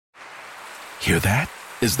Hear that?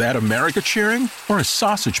 Is that America cheering or a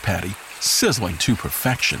sausage patty sizzling to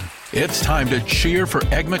perfection? It's time to cheer for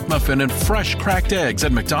Egg McMuffin and fresh cracked eggs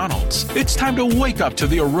at McDonald's. It's time to wake up to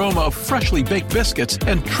the aroma of freshly baked biscuits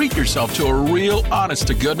and treat yourself to a real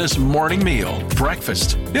honest-to-goodness morning meal.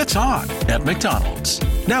 Breakfast, it's on at McDonald's.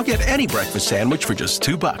 Now get any breakfast sandwich for just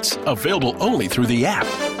 $2. Available only through the app.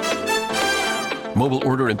 Mobile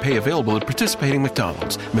order and pay available at participating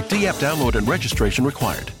McDonald's. McD app download and registration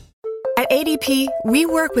required. At ADP, we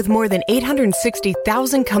work with more than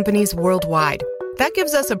 860,000 companies worldwide. That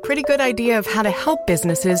gives us a pretty good idea of how to help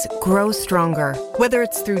businesses grow stronger. Whether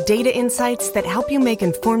it's through data insights that help you make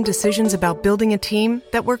informed decisions about building a team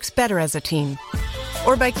that works better as a team,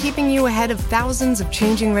 or by keeping you ahead of thousands of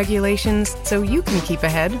changing regulations so you can keep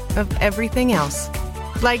ahead of everything else.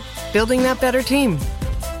 Like building that better team.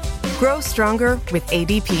 Grow stronger with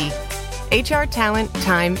ADP. HR, talent,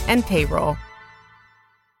 time, and payroll.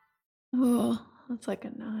 Oh, that's like a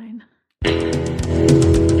 9.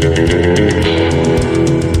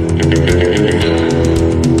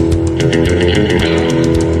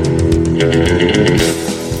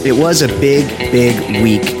 It was a big, big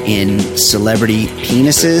week in celebrity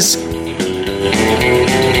penises.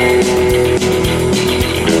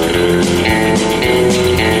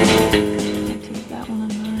 Take that one a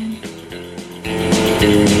 9.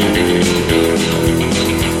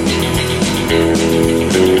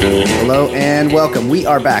 Hello and welcome. We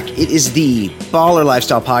are back. It is the Baller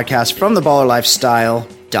Lifestyle Podcast from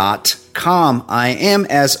theballerlifestyle.com. I am,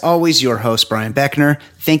 as always, your host, Brian Beckner.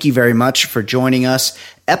 Thank you very much for joining us.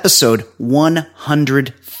 Episode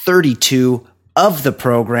 132 of the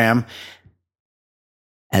program.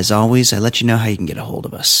 As always, I let you know how you can get a hold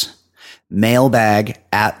of us. Mailbag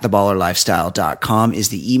at theballerlifestyle.com is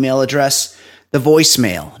the email address. The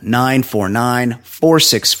voicemail,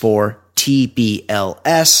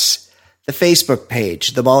 949-464-TBLS. The Facebook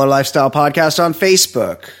page, The Baller Lifestyle Podcast on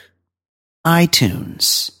Facebook.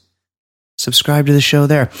 iTunes. Subscribe to the show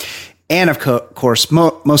there. And of course,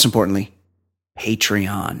 most importantly,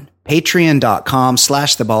 Patreon.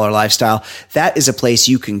 Patreon.com/theballerlifestyle. That is a place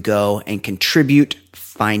you can go and contribute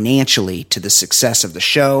financially to the success of the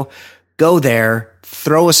show. Go there,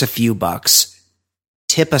 throw us a few bucks,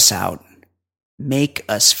 tip us out, make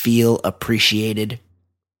us feel appreciated,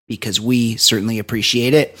 because we certainly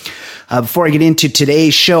appreciate it. Before I get into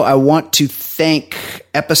today's show, I want to thank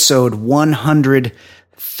episode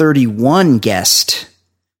 131 guest,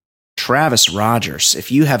 Travis Rogers.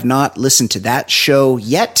 If you have not listened to that show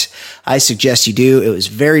yet, I suggest you do. It was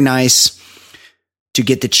very nice to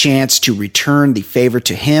get the chance to return the favor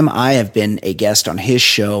to him. I have been a guest on his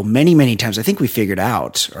show many, many times. I think I figured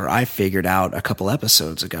out a couple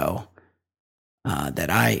episodes ago that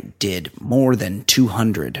I did more than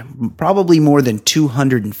 200, probably more than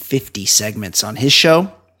 250 segments on his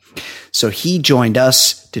show. So he joined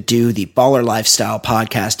us to do the Baller Lifestyle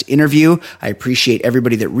Podcast interview. I appreciate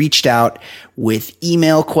everybody that reached out with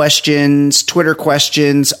email questions, Twitter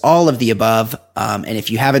questions, all of the above. And if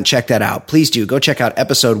you haven't checked that out, please do go check out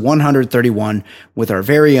episode 131 with our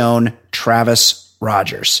very own Travis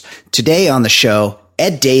Rogers. Today on the show,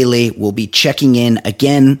 Ed Daly will be checking in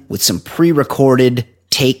again with some pre-recorded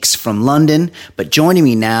takes from London, but joining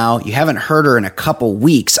me now, you haven't heard her in a couple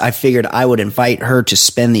weeks. I figured I would invite her to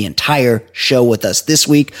spend the entire show with us this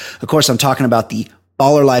week. Of course, I'm talking about the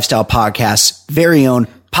Baller Lifestyle Podcast's very own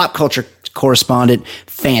pop culture correspondent,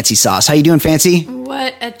 Fancy Sauce. How you doing, Fancy?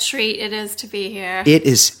 What a treat it is to be here. It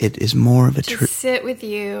is more of a treat. To sit with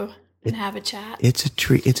you and have a chat. It's a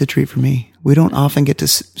treat. It's a treat for me. We don't often get to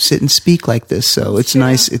sit and speak like this, so it's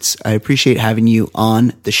nice. I appreciate having you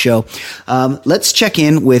on the show. Let's check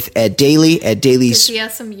in with Ed Daly. Ed Daly's. Does he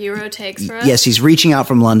have some Euro takes for us? Yes, he's reaching out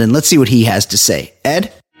from London. Let's see what he has to say.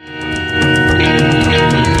 Ed?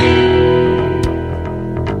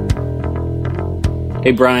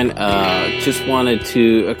 Hey, Brian, just wanted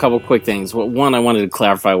a couple quick things. Well, one, I wanted to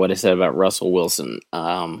clarify what I said about Russell Wilson.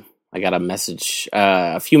 I got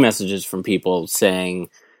a few messages from people saying,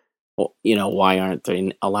 well, why aren't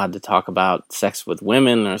they allowed to talk about sex with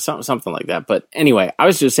women or something like that. But anyway, I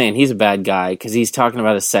was just saying he's a bad guy because he's talking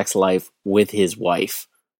about his sex life with his wife.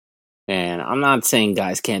 And I'm not saying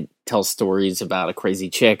guys can't tell stories about a crazy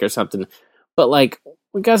chick or something, but like,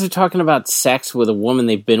 when guys are talking about sex with a woman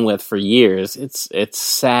they've been with for years, it's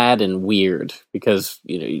sad and weird because,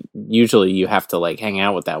 usually you have to like hang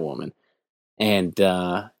out with that woman. And,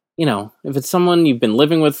 if it's someone you've been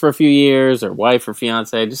living with for a few years or wife or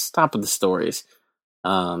fiance, just stop with the stories.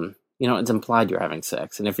 It's implied you're having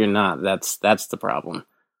sex. And if you're not, that's the problem.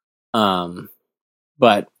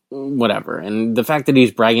 But whatever. And the fact that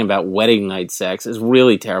he's bragging about wedding night sex is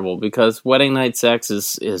really terrible because wedding night sex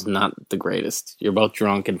is not the greatest. You're both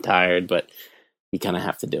drunk and tired, but you kind of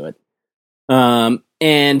have to do it. And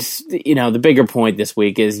the bigger point this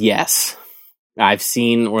week is, yes, I've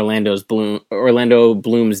seen Orlando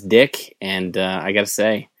Bloom's dick, and I gotta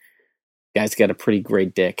say, guy's got a pretty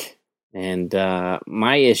great dick. And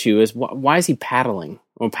my issue is, why is he paddling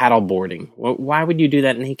or paddleboarding? Why would you do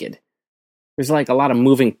that naked? There's like a lot of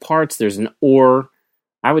moving parts. There's an oar.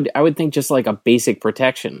 I would think just like a basic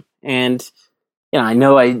protection. And I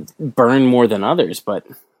know I burn more than others, but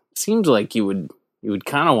it seems like you would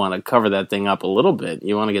kind of want to cover that thing up a little bit.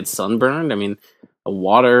 You want to get sunburned. I mean,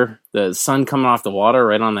 the sun coming off the water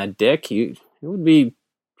right on that dick, it would be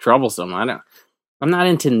troublesome. I'm not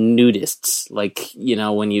into nudists. Like,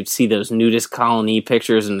 when you see those nudist colony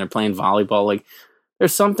pictures and they're playing volleyball, like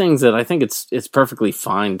there's some things that I think it's perfectly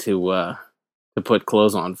fine to put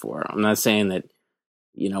clothes on for. I'm not saying that,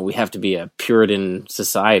 we have to be a Puritan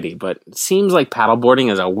society, but it seems like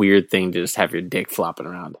paddleboarding is a weird thing to just have your dick flopping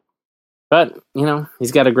around. But,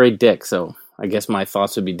 he's got a great dick, so I guess my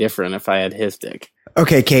thoughts would be different if I had his dick.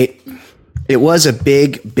 Okay, Kate. It was a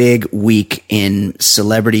big, big week in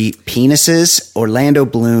celebrity penises. Orlando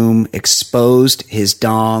Bloom exposed his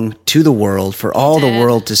dong to the world for all the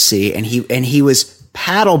world to see, and he was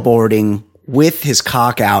paddleboarding with his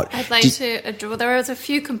cock out. I'd like to. There was a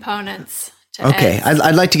few components to Okay, it.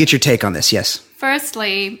 I'd like to get your take on this. Yes.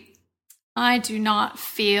 Firstly, I do not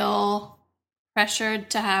feel pressured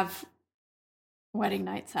to have wedding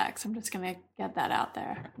night sex. I'm just going to get that out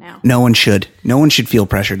there now. No one should. No one should feel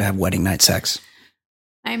pressured to have wedding night sex.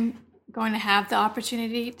 I'm going to have the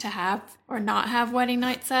opportunity to have or not have wedding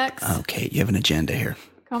night sex. Okay, you have an agenda here.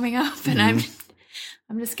 Coming up, and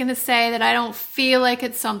I'm just going to say that I don't feel like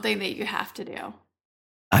it's something that you have to do.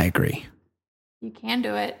 I agree. You can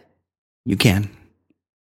do it. You can.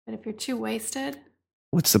 But if you're too wasted.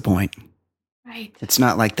 What's the point? Right. It's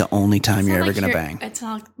not like the only time you're ever going to bang. It's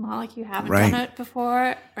not like you haven't done it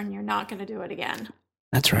before and you're not going to do it again.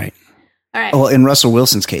 That's right. All right. Well, in Russell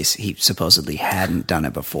Wilson's case, he supposedly hadn't done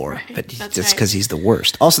it before, right, but just because he's the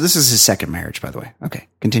worst. Also, this is his second marriage, by the way. Okay,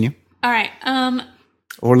 continue. All right.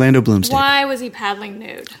 Orlando Bloom's dick. Why was he paddling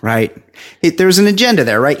nude? Right. There's an agenda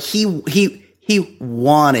there, right? He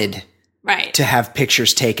wanted to have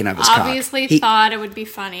pictures taken of his cock. Obviously thought it would be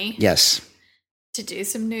funny. Yes. To do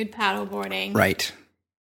some nude paddleboarding. Right.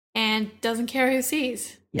 And doesn't care who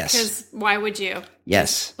sees. Yes. Because why would you?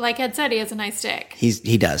 Yes. Like Ed said, he has a nice dick.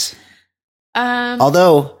 He does.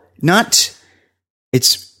 Although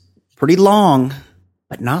it's pretty long,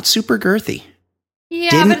 but not super girthy.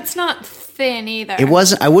 Yeah, but it's not thin either. It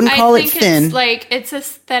wasn't. I wouldn't call it thin. It's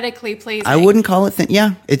aesthetically pleasing. I wouldn't call it thin.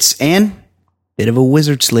 Yeah, it's bit of a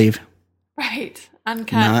wizard sleeve. Right.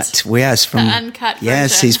 Uncut. The uncut version.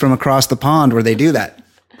 Yes, he's from across the pond where they do that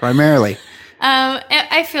primarily.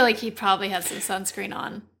 I feel like he probably has some sunscreen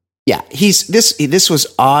on. Yeah, this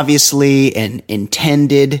was obviously an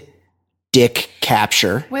intended dick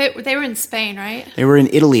capture. Wait, they were in Spain, right? They were in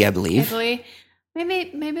Italy, I believe. Italy.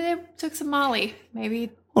 Maybe they took some Molly.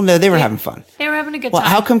 Maybe. Well, no, they were having fun. They were having a good Well,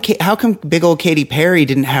 time. how come big old Katy Perry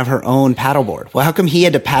didn't have her own paddleboard? Well, how come he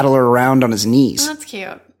had to paddle her around on his knees? Oh, that's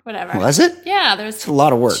cute. Whatever. Was it? Yeah, there's it's a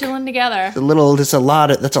lot of work. Chilling together. That's a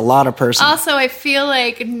lot of person. Also, I feel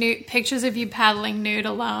like pictures of you paddling nude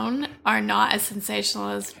alone are not as sensational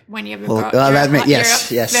as when you have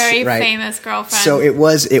your very famous girlfriend. So it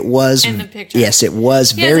was in the picture. Yes, it was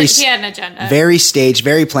he had an agenda. Very staged,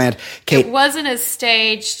 very planned. Kate, it wasn't as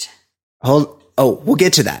staged. We'll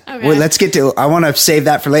get to that. Okay. Well, let's get to. I want to save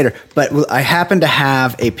that for later. But I happen to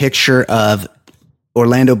have a picture of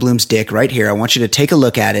Orlando Bloom's dick right here. I want you to take a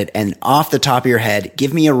look at it and off the top of your head,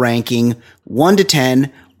 give me a ranking 1 to 10,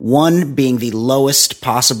 1 being the lowest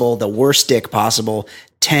possible, the worst dick possible,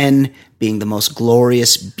 10 being the most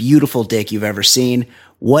glorious, beautiful dick you've ever seen.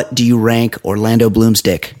 What do you rank Orlando Bloom's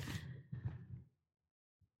dick?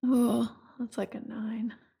 Oh, that's like a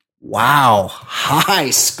 9. Wow.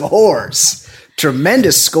 High scores.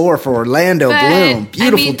 Tremendous score for Orlando Bloom.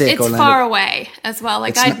 Beautiful dick, it's Orlando. It's far away as well.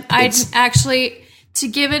 Like I'd actually... To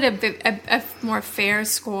give it a more fair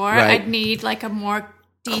score, right. I'd need like a more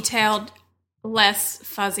detailed, less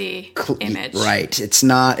fuzzy image. Right. It's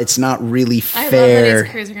not really fair. I love that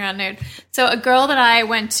he's cruising around nude. So a girl that I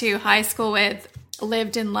went to high school with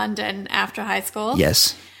lived in London after high school.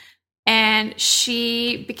 Yes. And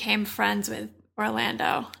she became friends with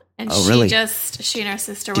Orlando. And really? She and her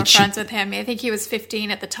sister were friends with him. I think he was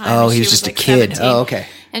 15 at the time. Oh, and he she was just like a kid. 17. Oh, okay.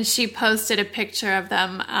 And she posted a picture of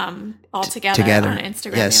them all together on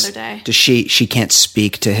Instagram the other day. Does she can't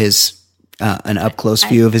speak to his an up close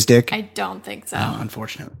view of his dick? I don't think so. Oh,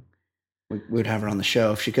 unfortunately. We would have her on the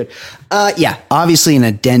show if she could. Yeah, obviously an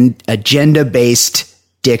agenda-based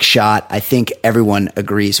dick shot. I think everyone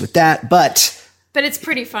agrees with that, but it's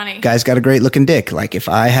pretty funny. Guy's got a great looking dick. Like if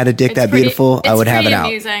I had a dick beautiful, I would have it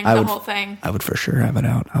out. It's pretty amusing, the whole thing. I would for sure have it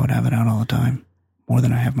out. I would have it out all the time. More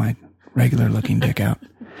than I have my regular looking dick out.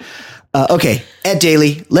 Okay, Ed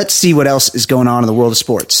Daly, let's see what else is going on in the world of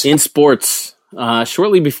sports. In sports,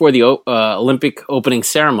 shortly before the Olympic opening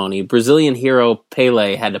ceremony, Brazilian hero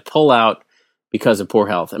Pelé had to pull out because of poor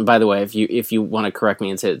health. And by the way, if you want to correct me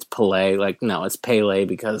and say it's Pelé, like, no, it's Pelé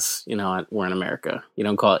because, we're in America. You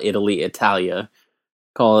don't call it Italy, Italia.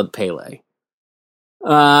 Call it Pelé.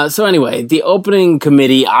 So anyway, the opening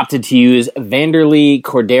committee opted to use Vanderlei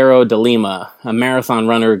Cordeiro de Lima, a marathon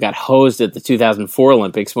runner who got hosed at the 2004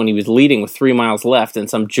 Olympics when he was leading with 3 miles left, and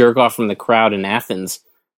some jerk-off from the crowd in Athens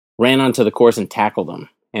ran onto the course and tackled him.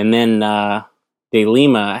 And then de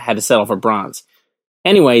Lima had to settle for bronze.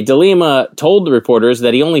 Anyway, de Lima told the reporters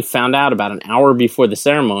that he only found out about an hour before the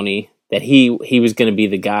ceremony that he was going to be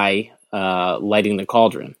the guy lighting the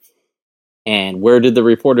cauldron. And where did the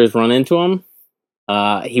reporters run into him?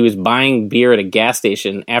 He was buying beer at a gas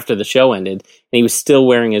station after the show ended, and he was still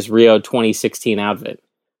wearing his Rio 2016 outfit.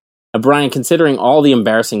 Brian, considering all the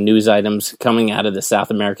embarrassing news items coming out of the South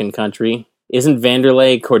American country, isn't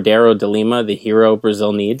Vanderlei Cordeiro de Lima the hero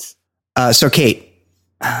Brazil needs? So, Kate,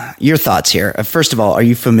 your thoughts here. First of all, are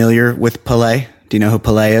you familiar with Pelé? Do you know who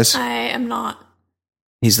Pelé is? I am not.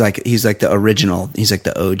 He's like the original. He's like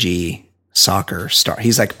the OG soccer star.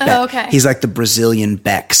 He's like okay. He's like the Brazilian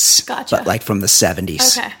Becks, gotcha. But like from the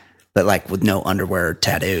 70s. Okay. But like with no underwear or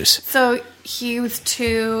tattoos. So he was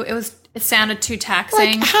it sounded too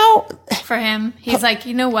taxing like how for him. He's like,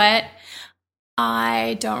 you know what?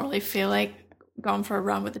 I don't really feel like going for a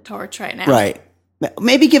run with a torch right now. Right.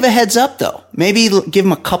 Maybe give a heads up though. Maybe give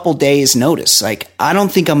them a couple days notice. Like, I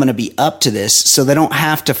don't think I'm going to be up to this, so they don't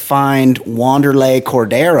have to find Wanderlei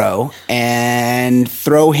Cordeiro and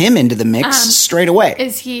throw him into the mix straight away.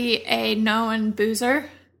 Is he a known boozer?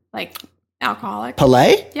 Like alcoholic?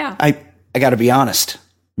 Pelé? Yeah. I got to be honest.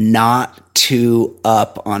 Not too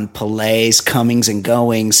up on Pelé's comings and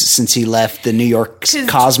goings since he left the New York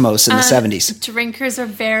Cosmos in the 70s. Drinkers are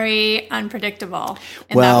very unpredictable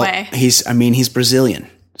in that way. He's Brazilian,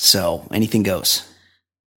 so anything goes.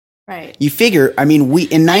 Right. You figure, I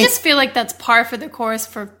just feel like that's par for the course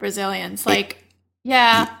for Brazilians. Like,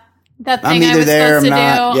 that thing I'm either I was there, supposed I'm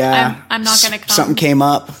to not, do, yeah. I'm not going to come. Something came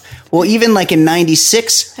up. Well, even like in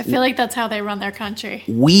 96. I feel like that's how they run their country.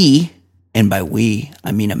 And by we,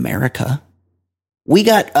 I mean America, we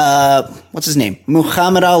got, what's his name?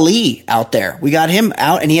 Muhammad Ali out there. We got him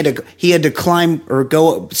out and he had to climb or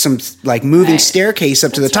go some like moving staircase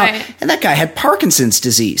up to the top. Right. And that guy had Parkinson's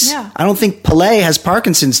disease. Yeah. I don't think Pelé has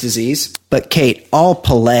Parkinson's disease. But Kate, all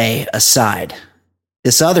Pelé aside,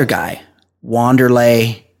 this other guy,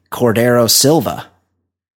 Wanderlei Cordeiro Silva,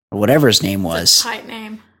 or whatever his name was. Tight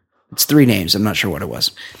name. It's 3 names. I'm not sure what it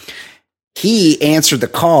was. He answered the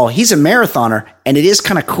call. He's a marathoner, and it is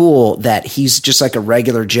kind of cool that he's just like a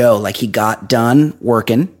regular Joe. Like he got done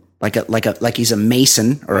working, like he's a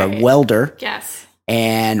mason or a welder, yes,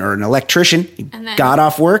 or an electrician. He and then got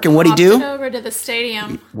off work, and what'd he do? Over to the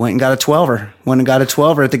stadium. Went and got a 12er. Went and got a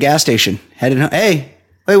 12er at the gas station. Headed home. Hey,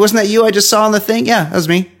 wait, wasn't that you I just saw on the thing? Yeah, that was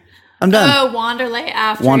me. I'm done. Oh, Wanderlei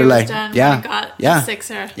after he was done. Yeah. Got the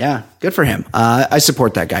 6er. Yeah. Good for him. I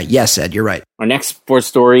support that guy. Yes, Ed, you're right. Our next sports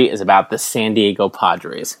story is about the San Diego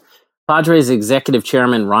Padres. Padres executive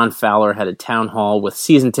chairman Ron Fowler had a town hall with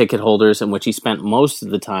season ticket holders in which he spent most of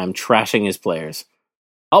the time trashing his players.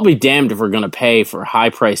 I'll be damned if we're going to pay for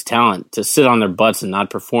high-priced talent to sit on their butts and not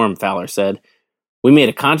perform, Fowler said. We made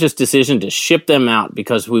a conscious decision to ship them out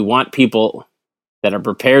because we want people that are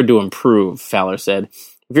prepared to improve, Fowler said.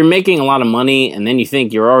 If you're making a lot of money and then you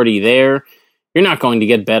think you're already there, you're not going to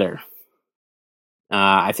get better.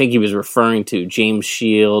 I think he was referring to James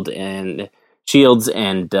Shields and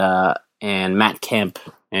Matt Kemp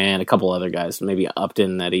and a couple other guys, maybe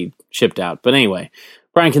Upton that he shipped out. But anyway,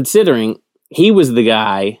 Brian, considering he was the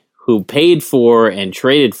guy who paid for and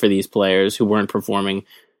traded for these players who weren't performing,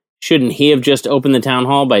 shouldn't he have just opened the town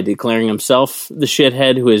hall by declaring himself the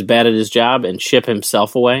shithead who is bad at his job and ship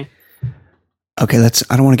himself away? Okay,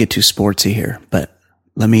 I don't want to get too sportsy here, but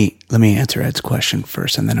let me answer Ed's question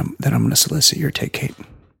first, and then I'm going to solicit your take, Kate.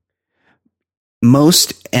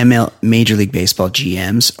 Most Major League Baseball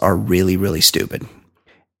GMs are really, really stupid.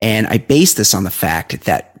 And I base this on the fact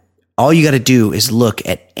that all you got to do is look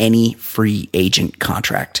at any free agent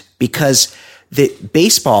contract, because the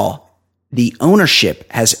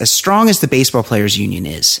ownership has, as strong as the baseball players union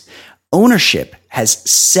is, ownership has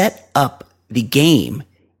set up the game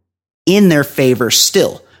in their favor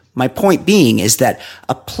still. My point being is that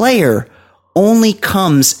a player only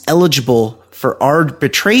comes eligible for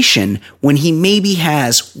arbitration when he maybe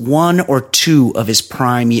has one or two of his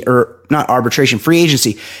prime, or not arbitration, free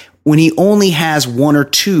agency, when he only has one or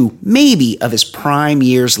two maybe of his prime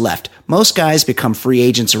years left. Most guys become free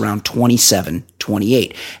agents around 27,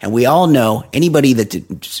 28. And we all know, anybody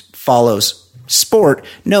that follows sport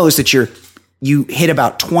knows that you hit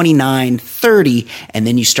about 29, 30, and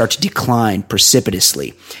then you start to decline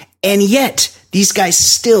precipitously. And yet, these guys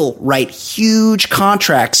still write huge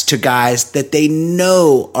contracts to guys that they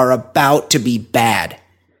know are about to be bad.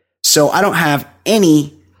 So I don't have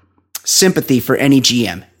any sympathy for any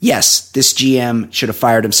GM. Yes, this GM should have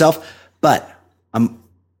fired himself, but I'm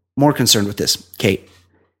more concerned with this. Kate,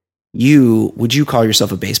 would you call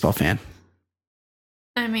yourself a baseball fan?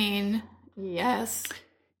 I mean, yes.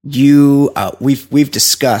 We've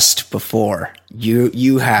discussed before.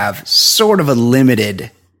 You have sort of a limited,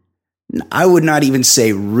 I would not even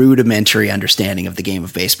say rudimentary understanding of the game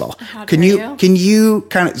of baseball. Can you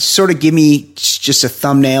kind of sort of give me just a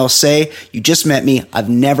thumbnail? Say you just met me. I've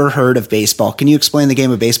never heard of baseball. Can you explain the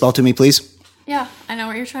game of baseball to me, please? Yeah, I know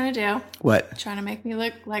what you're trying to do. What? Trying to make me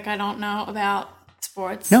look like I don't know about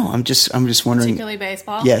sports. No, I'm just wondering. Particularly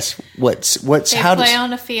baseball. Yes. They play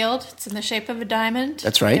on a field. It's in the shape of a diamond.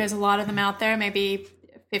 That's right. There's a lot of them out there. Maybe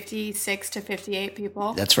 56 to 58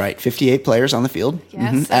 people. That's right. 58 players on the field.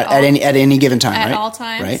 Yes. Mm-hmm. At any given time, at right? At all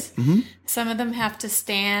times. Right. Mm-hmm. Some of them have to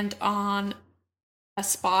stand on a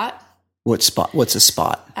spot. What spot? What's a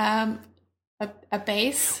spot? A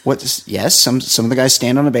base. Yes, some of the guys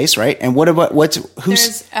stand on a base, right? And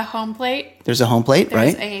There's a home plate. There's a home plate,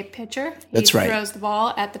 There's right? a pitcher. That's right. He throws the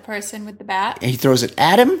ball at the person with the bat. And he throws it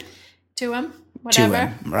at him? To him. Whatever. To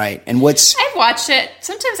him, right. And I've watched it.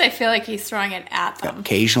 Sometimes I feel like he's throwing it at them.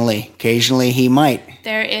 Occasionally he might.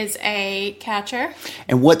 There is a catcher.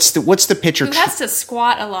 And what's the pitcher? Who has to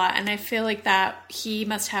squat a lot, and I feel like that he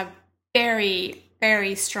must have very,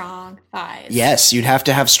 very strong thighs. Yes, you'd have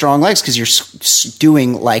to have strong legs because you're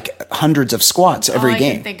doing like hundreds of squats every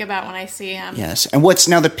game. I can think about when I see him. Yes, and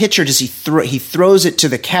now the pitcher? Does he throws it to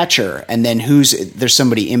the catcher, and then there's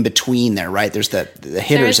somebody in between there, right? There's the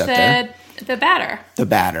hitters up there. The batter. The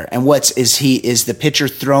batter. And is the pitcher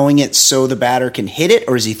throwing it so the batter can hit it,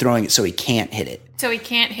 or is he throwing it so he can't hit it? So he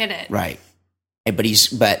can't hit it. Right.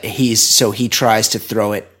 So he tries to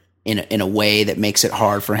throw it in a way that makes it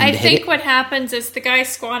hard for him to hit it. I think what happens is the guy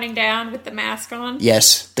squatting down with the mask on.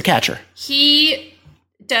 Yes, the catcher. He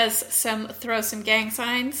does throw some gang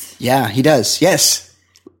signs. Yeah, he does. Yes.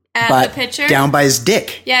 At the pitcher. Down by his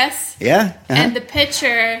dick. Yes. Yeah. Uh-huh. And the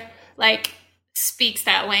pitcher, speaks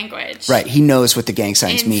that language. Right. He knows what the gang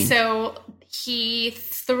signs mean. So he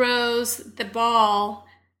throws the ball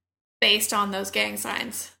based on those gang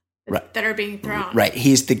signs that are being thrown. Right.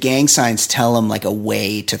 The gang signs tell him a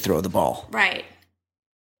way to throw the ball. Right.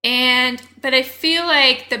 But I feel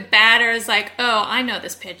like the batter is like, oh, I know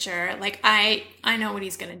this pitcher. I know what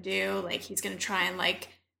he's going to do. He's going to try and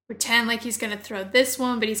pretend like he's going to throw this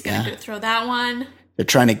one, but he's going to throw that one. They're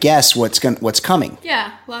trying to guess what's coming.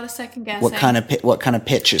 Yeah, a lot of second guessing. What kind of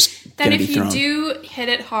pitch is going to be thrown? Then if you do hit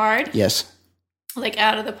it hard, yes,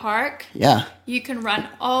 out of the park, yeah, you can run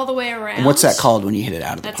all the way around. And what's that called when you hit it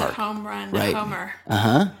out of the park? That's a home run, right? A homer.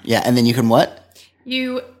 Yeah, and then you can what?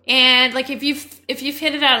 If you've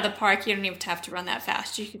hit it out of the park, you don't even have to run that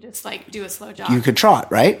fast. You could just do a slow jog. You could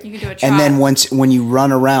trot, right? You can do a trot. And then when you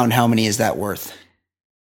run around, how many is that worth?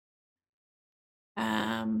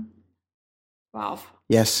 12.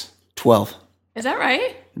 Yes. 12. Is that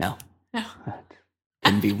right? No.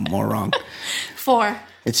 Couldn't be more wrong. 4.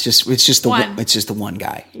 It's just the one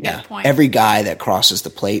guy. You got a point. Every guy that crosses the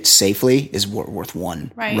plate safely is worth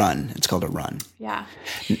one run. It's called a run. Yeah.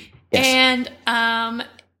 Yes. And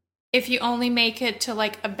if you only make it to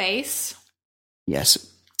a base.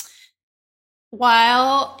 Yes.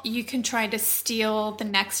 While you can try to steal the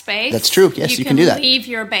next base. That's true. Yes, you can do that. You can leave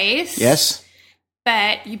your base. Yes.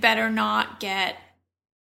 But you better not get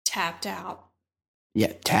tapped out.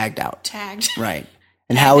 Yeah, tagged out. Tagged. Right.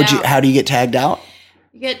 And how do you get tagged out?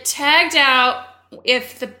 You get tagged out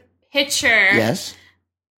if the pitcher yes,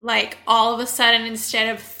 all of a sudden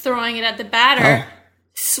instead of throwing it at the batter,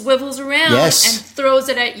 swivels around and throws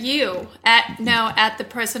it at you. At the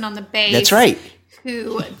person on the base. That's right.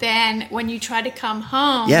 Who then when you try to come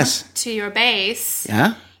home to your base,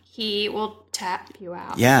 he will tap you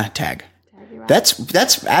out. Yeah, tag.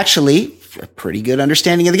 That's actually a pretty good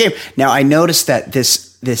understanding of the game. Now, I noticed that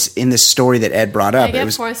this in this story that Ed brought up. I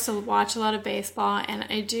get forced to watch a lot of baseball, and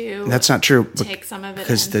I do. That's not true. Take some of it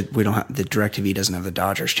because we don't have the DirecTV doesn't have the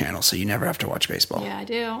Dodgers channel, so you never have to watch baseball. Yeah, I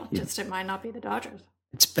do. Just it might not be the Dodgers.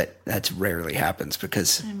 But that rarely happens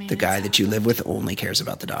because the guy that you live with only cares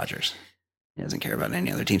about the Dodgers. He doesn't care about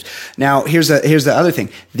any other teams. Now, here's the other thing.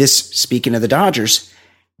 Speaking of the Dodgers,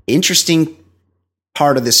 interesting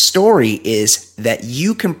part of this story is that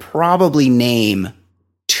you can probably name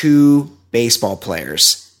 2 baseball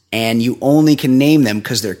players, and you only can name them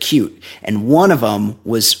because they're cute. And one of them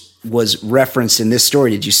was referenced in this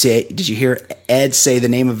story. Did you hear Ed say the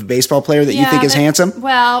name of a baseball player that you think is handsome?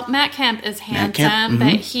 Well, Matt Kemp is handsome,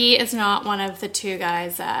 but he is not one of the 2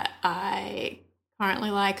 guys that I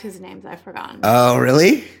currently like, whose names I've forgotten. Oh,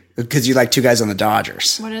 really? Because you like 2 guys on the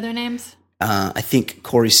Dodgers. What are their names? I think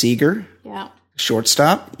Corey Seager. Yeah.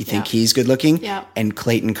 Shortstop. You think he's good looking? Yeah. And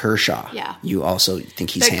Clayton Kershaw. Yeah. You also think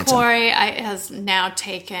he's handsome. Corey has now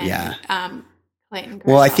taken Clayton Kershaw.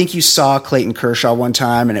 Well, I think you saw Clayton Kershaw one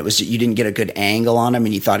time, and you didn't get a good angle on him,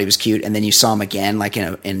 and you thought he was cute, and then you saw him again, like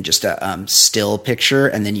in just a still picture,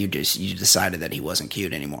 and then you decided that he wasn't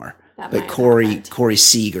cute anymore. But Corey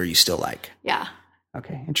Seager, you still like? Yeah.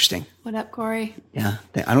 Okay, interesting. What up, Corey? Yeah,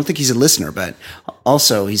 I don't think he's a listener, but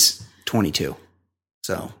also he's 22.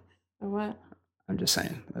 So what? I'm just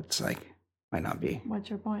saying that's might not be. What's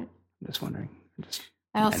your point? I'm just wondering.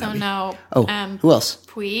 I also know. Oh, who else?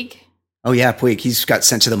 Puig. Oh yeah, Puig. He's got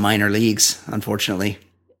sent to the minor leagues, unfortunately.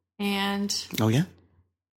 And. Oh yeah.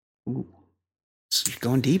 Ooh, so you're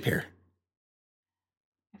going deep here.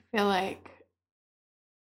 I feel like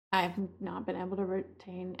I've not been able to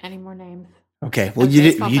retain any more names. Okay, well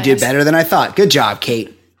you did better than I thought. Good job,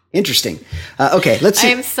 Kate. Interesting. Okay, let's see.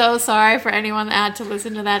 I am so sorry for anyone that had to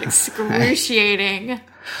listen to that excruciating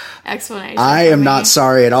explanation. I am not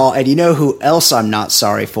sorry at all. And you know who else I'm not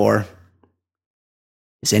sorry for?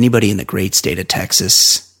 Is anybody in the great state of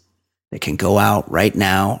Texas that can go out right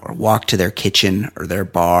now or walk to their kitchen or their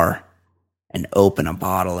bar and open a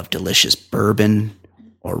bottle of delicious bourbon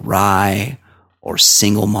or rye or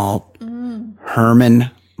single malt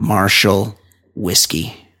Herman Marshall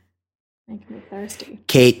whiskey. Making me thirsty.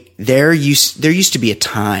 Kate, there used to be a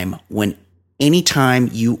time when anytime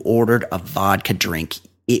you ordered a vodka drink,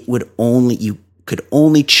 you could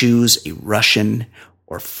only choose a Russian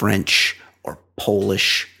or French or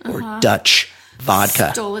Polish or Dutch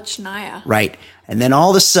vodka. Stolichnaya. Right. And then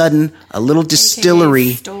all of a sudden, a little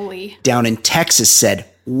distillery down in Texas said,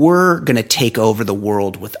 we're going to take over the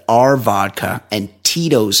world with our vodka, and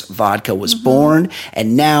Tito's vodka was born,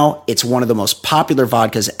 and now it's one of the most popular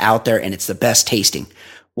vodkas out there, and it's the best tasting.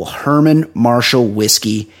 Well, Herman Marshall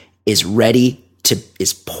whiskey is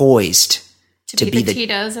poised to be the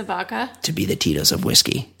Tito's of vodka. To be the Tito's of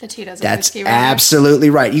whiskey. The Tito's of That's whiskey. Right?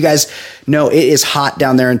 Absolutely right. You guys know it is hot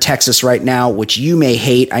down there in Texas right now, which you may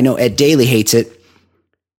hate. I know Ed Daly hates it,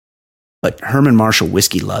 but Herman Marshall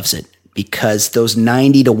whiskey loves it, because those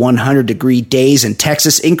 90 to 100 degree days in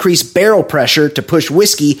Texas increase barrel pressure to push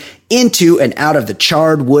whiskey into and out of the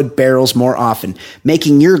charred wood barrels more often,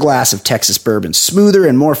 making your glass of Texas bourbon smoother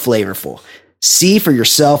and more flavorful. See for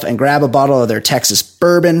yourself and grab a bottle of their Texas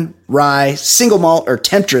bourbon, rye, single malt, or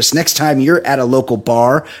Temptress next time you're at a local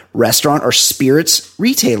bar, restaurant, or spirits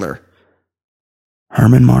retailer.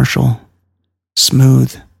 Herman Marshall,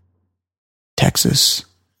 smooth Texas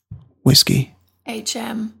whiskey.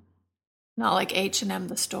 HM. Not like H&M,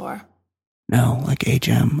 the store. No, like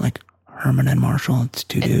HM, like Herman and Marshall. It's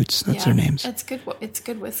two dudes. That's their names. It's good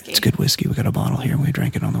whiskey. It's good whiskey. We got a bottle here. We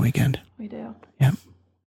drank it on the weekend. We do. Yep.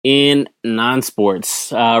 In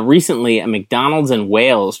non-sports, recently a McDonald's in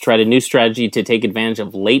Wales tried a new strategy to take advantage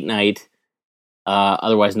of late night,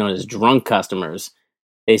 otherwise known as drunk customers.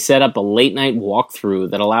 They set up a late night walkthrough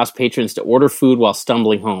that allows patrons to order food while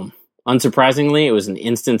stumbling home. Unsurprisingly, it was an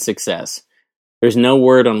instant success. There's no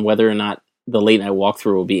word on whether or not the late night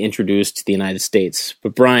walkthrough will be introduced to the United States.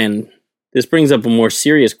 But Brian, this brings up a more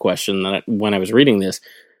serious question that when I was reading this.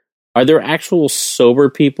 Are there actual sober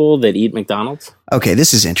people that eat McDonald's? Okay,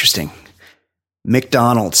 this is interesting.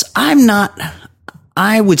 McDonald's.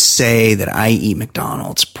 I would say that I eat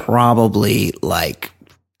McDonald's probably like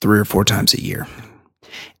 3 or 4 times a year.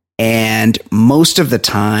 And most of the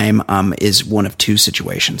time is one of 2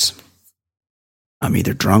 situations. I'm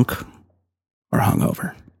either drunk or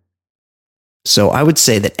hungover. So I would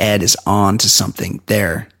say that Ed is on to something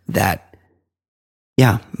there that,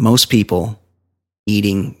 most people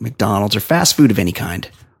eating McDonald's or fast food of any kind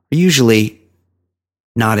are usually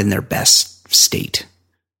not in their best state,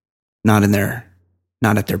 not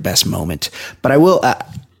at their best moment. But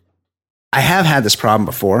I have had this problem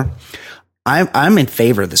before. I'm in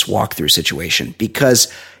favor of this walkthrough situation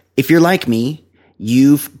because if you're like me,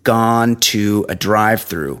 you've gone to a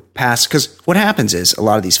drive-through past, because what happens is a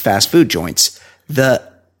lot of these fast food joints, the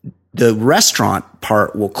restaurant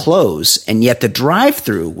part will close and yet the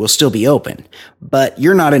drive-through will still be open, but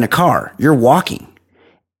you're not in a car, you're walking.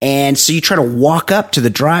 And so you try to walk up to the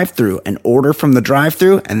drive-through and order from the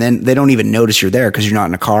drive-through, and then they don't even notice you're there because you're not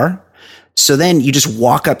in a car. So then you just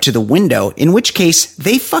walk up to the window, in which case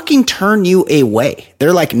they fucking turn you away.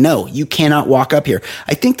 They're like, no, you cannot walk up here.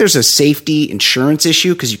 I think there's a safety insurance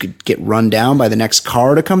issue because you could get run down by the next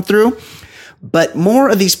car to come through. But more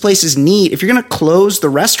of these places need, if you're going to close the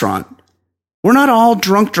restaurant, we're not all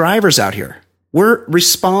drunk drivers out here. We're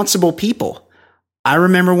responsible people. I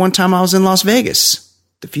remember one time I was in Las Vegas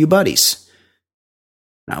with a few buddies.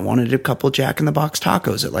 And I wanted a couple Jack in the Box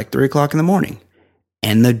tacos at like 3 o'clock in the morning.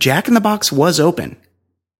 And the Jack in the Box was open,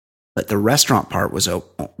 but the restaurant part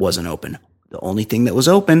wasn't open. The only thing that was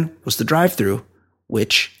open was the drive-through,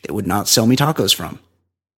 which they would not sell me tacos from.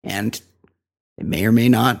 And they may or may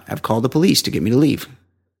not have called the police to get me to leave.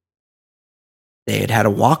 They had a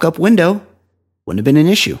walk-up window, wouldn't have been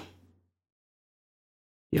an issue.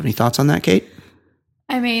 You have any thoughts on that, Kate?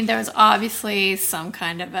 I mean, there was obviously some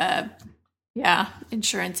kind of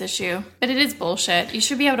insurance issue, but it is bullshit. You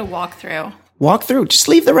should be able to walk through. Walk through. Just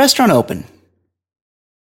leave the restaurant open.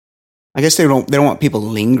 I guess they don't want people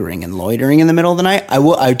lingering and loitering in the middle of the night.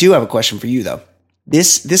 I do have a question for you though.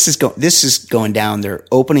 This is going down. They're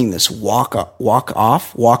opening this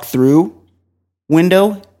walk through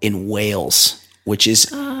window in Wales, which is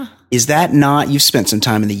that not, you've spent some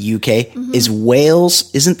time in the UK. Mm-hmm. Is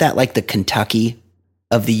Wales, isn't that like the Kentucky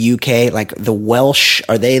of the UK? Like the Welsh,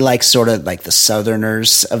 are they like sort of like the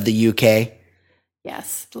Southerners of the UK?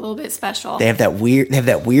 Yes, a little bit special. They have that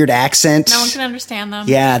weird accent. No one can understand them.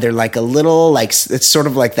 Yeah, they're like a little, like, it's sort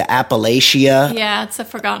of like the Appalachia. Yeah, it's a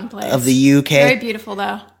forgotten place. Of the UK. Very beautiful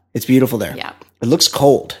though. It's beautiful there. Yeah. It looks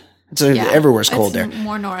cold. Everywhere's cold there.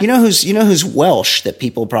 More north. You know who's Welsh that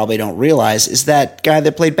people probably don't realize is that guy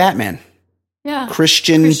that played Batman. Yeah.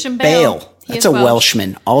 Christian Bale. That's a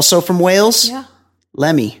Welshman. Also from Wales. Yeah.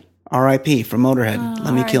 Lemmy, R.I.P. from Motorhead.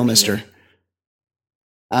 Lemmy Kilmister.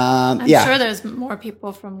 I'm sure there's more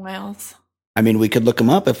people from Wales. I mean, we could look him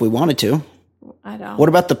up if we wanted to. I don't. What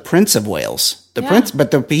about the Prince of Wales? Prince,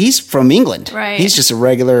 but he's from England. Right. He's just a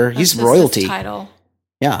regular. He's royalty. His title.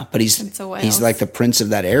 Yeah, but he's like the prince of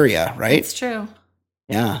that area, right? It's true.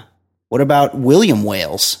 Yeah. What about William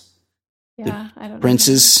Wales? Yeah, I don't know.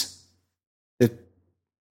 The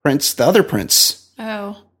other prince.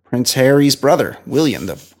 Oh. Prince Harry's brother, William,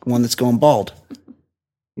 the one that's going bald.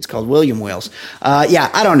 He's called William Wales.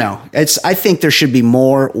 I don't know. I think there should be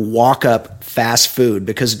more walk-up fast food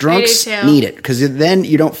because drunks need it. Because then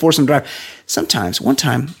you don't force them to drive. Sometimes, one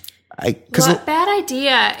time, bad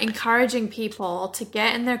idea encouraging people to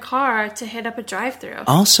get in their car to hit up a drive-through.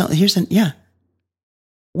 Also,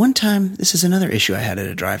 one time, this is another issue I had at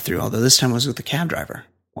a drive-through, although this time I was with a cab driver.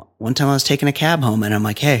 One time I was taking a cab home and I'm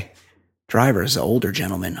like, hey, driver is an older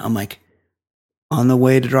gentleman. I'm like, on the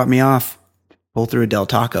way to drop me off, pull through a Del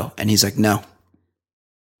Taco. And he's like, no.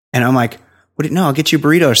 And I'm like, no, I'll get you a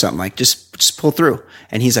burrito or something. Like, just pull through.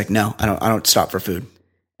 And he's like, no, I don't stop for food.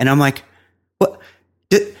 And I'm like, what?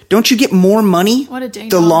 Don't you get more money what a ding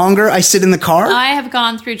the longer I sit in the car? I have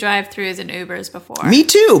gone through drive-thrus and Ubers before. Me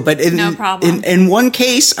too. But no problem. In one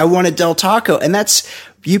case, I wanted Del Taco. And that's,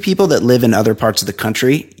 you people that live in other parts of the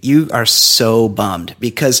country, you are so bummed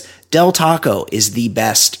because Del Taco is the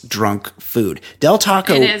best drunk food. Del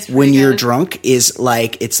Taco, when you're drunk, is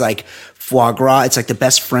like, it's like foie gras. It's like the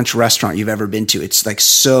best French restaurant you've ever been to. It's like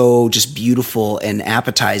so just beautiful and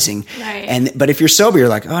appetizing. Right. But if you're sober, you're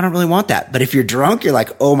like, oh, I don't really want that. But if you're drunk, you're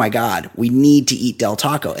like, oh my God, we need to eat Del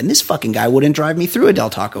Taco. And this fucking guy wouldn't drive me through a Del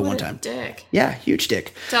Taco one time. Dick. Yeah, huge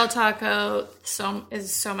dick. Del Taco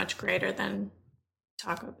is so much greater than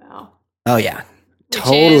Taco Bell. Oh yeah.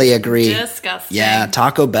 Totally agree. Disgusting. Yeah,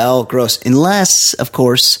 Taco Bell, gross. Unless, of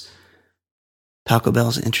course, Taco Bell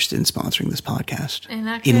is interested in sponsoring this podcast.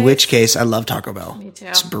 In which case, I love Taco Bell. Me too.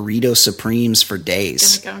 It's burrito supremes for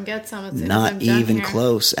days. Gonna go and get some as soon Not as I'm done even here.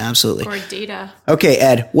 close. Absolutely. Gordita. Okay,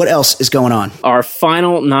 Ed, what else is going on? Our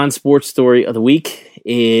final non-sports story of the week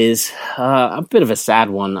is a bit of a sad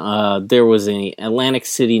one. There was an Atlantic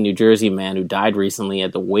City, New Jersey man who died recently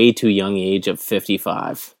at the way too young age of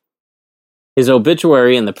 55. His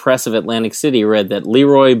obituary in the press of Atlantic City read that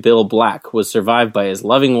Leroy Bill Black was survived by his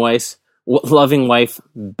loving wife,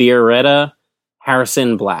 Bearetta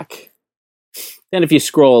Harrison Black. Then if you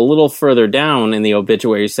scroll a little further down in the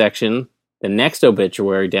obituary section, the next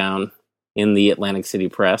obituary down in the Atlantic City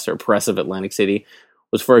press, or press of Atlantic City,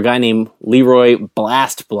 was for a guy named Leroy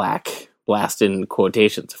Blast Black. Blast in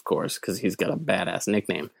quotations, of course, because he's got a badass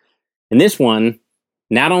nickname. In this one,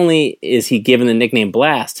 not only is he given the nickname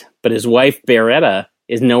Blast, but his wife, Beretta,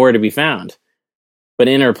 is nowhere to be found. But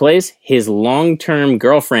in her place, his long-term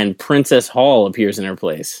girlfriend, Princess Hall, appears in her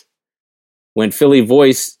place. When Philly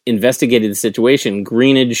Voice investigated the situation,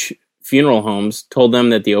 Greenwich Funeral Homes told them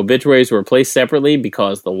that the obituaries were placed separately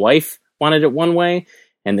because the wife wanted it one way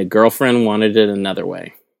and the girlfriend wanted it another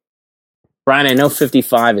way. Brian, I know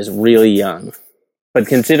 55 is really young, but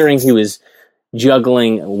considering he was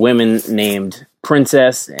juggling women named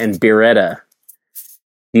Princess and Beretta,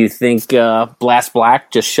 do you think Blast Black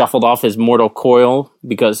just shuffled off his mortal coil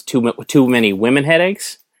because too many women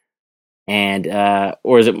headaches? And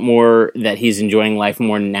or is it more that he's enjoying life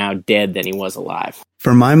more now dead than he was alive?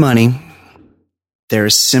 For my money, there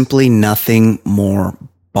is simply nothing more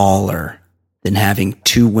baller than having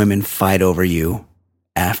two women fight over you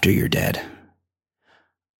after you're dead.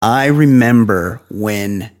 I remember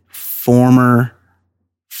when former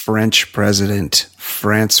French President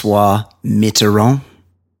Francois Mitterrand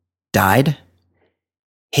died,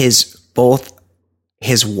 both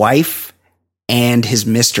his wife and his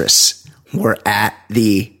mistress were at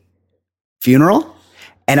the funeral.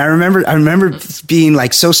 And I remember being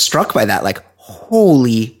like so struck by that, like,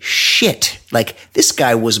 holy shit. Like, this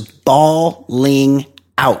guy was bawling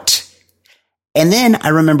out. And then I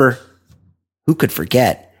remember, who could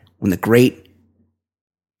forget when the great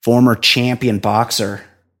former champion boxer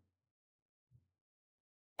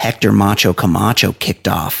Hector Macho Camacho kicked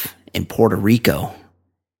off in Puerto Rico.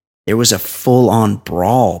 There was a full-on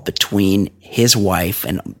brawl between his wife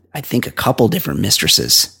and I think a couple different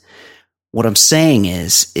mistresses. What I'm saying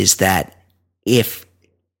is that if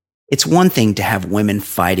it's one thing to have women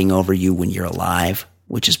fighting over you when you're alive,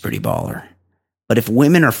 which is pretty baller. But if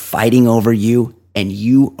women are fighting over you and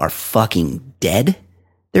you are fucking dead,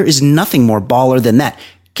 there is nothing more baller than that.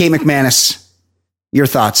 Kate McManus, your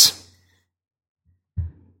thoughts?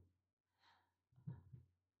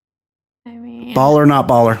 I mean, Baller, not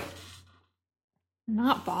baller?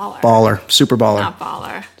 Not baller. Baller. Super baller. Not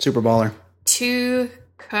baller. Super baller. Two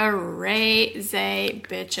crazy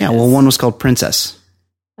bitches. Yeah, well, one was called Princess.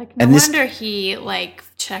 Like, no wonder he, like,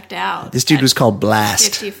 checked out. This dude was called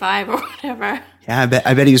Blast. 55 or whatever. Yeah,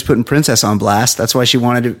 I bet he was putting Princess on blast. That's why she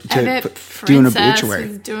wanted to do an obituary.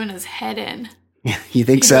 He's doing his head in. You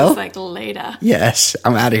think so? It's like later. Yes,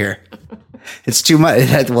 I'm out of here. It's too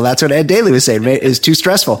much. Well, that's what Ed Daly was saying. It's too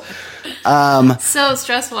stressful. So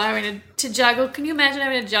stressful having to juggle. Can you imagine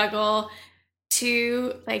having to juggle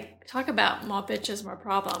to, like, talk about more bitches, more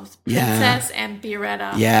problems? Princess and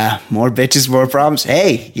Beretta. Yeah, more bitches, more problems.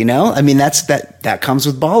 Hey, I mean, that comes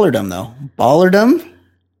with ballardom, though. Ballardom,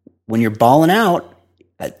 when you're balling out,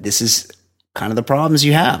 this is kind of the problems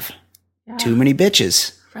you have. Yeah. Too many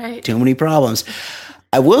bitches. Right. Too many problems.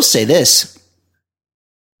 I will say this.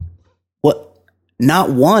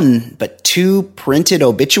 Not one, but two printed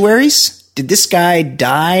obituaries? Did this guy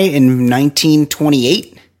die in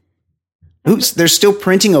 1928? They're still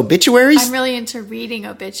printing obituaries? I'm really into reading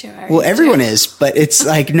obituaries. Well, everyone is, but it's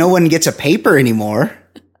like no one gets a paper anymore.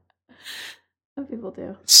 Some people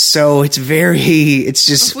do. So it's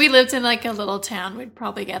just... If we lived in like a little town, we'd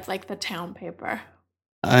probably get like the town paper.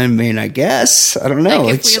 I mean, I guess. I don't know.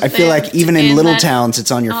 Like I feel like even in little towns,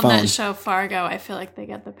 it's on your phone. On that show Fargo, I feel like they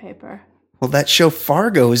get the paper. Well, that show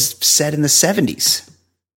Fargo is set in the 70s. Right.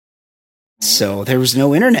 So there was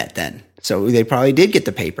no internet then. So they probably did get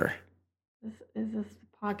the paper. Is this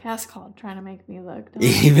podcast called Trying to Make Me Look Dumb?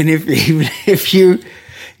 Even if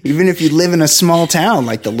you live in a small town,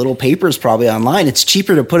 like the little paper is probably online. It's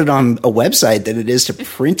cheaper to put it on a website than it is to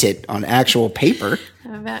print it on actual paper.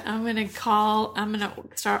 I'm going to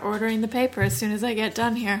start ordering the paper as soon as I get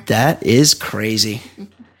done here. That is crazy.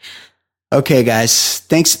 Okay, guys.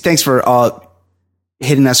 Thanks for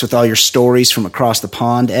hitting us with all your stories from across the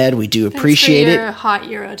pond, Ed. We do appreciate it. Hot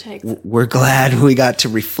Euro takes. We're glad we got to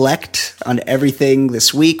reflect on everything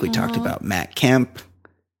this week. We talked about Matt Kemp,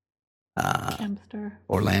 Kempster,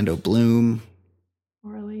 Orlando Bloom,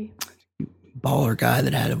 Orly, baller guy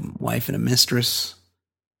that had a wife and a mistress,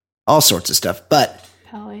 all sorts of stuff. But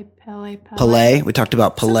Pele. We talked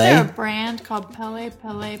about Pele. Is there a brand called Pele?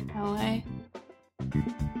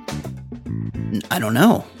 I don't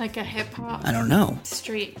know. Like a hip hop? I don't know.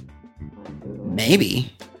 Street.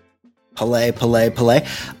 Maybe. Pele.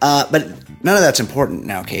 But none of that's important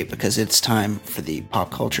now, Kate, because it's time for the pop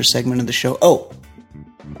culture segment of the show. Oh,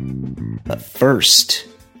 but first,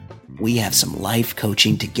 we have some life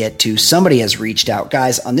coaching to get to. Somebody has reached out.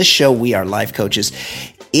 Guys, on this show, we are life coaches.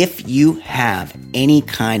 if you have any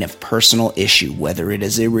kind of personal issue, whether it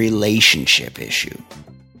is a relationship issue,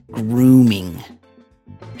 grooming,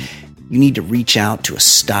 you need to reach out to a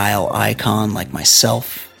style icon like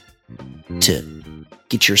myself to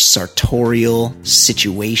get your sartorial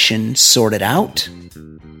situation sorted out.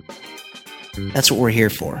 That's what we're here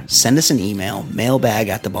for. Send us an email,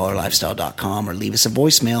 mailbag@theballerlifestyle.com, or leave us a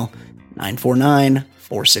voicemail,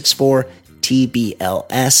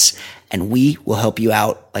 949-464-TBLS, and we will help you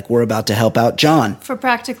out like we're about to help out John. For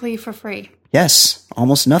practically for free. Yes,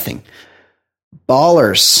 almost nothing.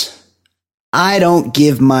 Ballers, I don't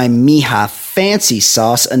give my mija fancy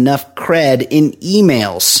sauce enough cred in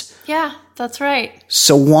emails. Yeah, that's right.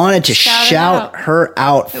 So wanted to shout her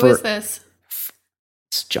out. Who is this?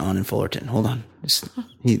 It's John in Fullerton. Hold on.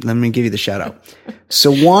 Let me give you the shout out.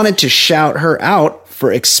 So wanted to shout her out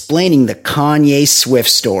for explaining the Kanye Swift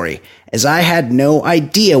story, as I had no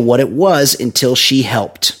idea what it was until she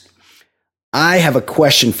helped. I have a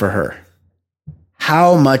question for her.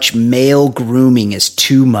 How much male grooming is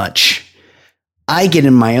too much? I get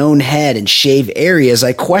in my own head and shave areas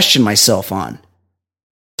I question myself on.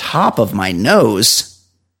 Top of my nose.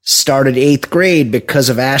 Started 8th grade because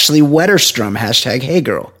of Ashley Wetterstrom,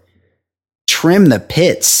 #HeyGirl. Trim the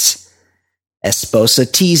pits.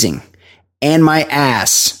 Esposa teasing. And my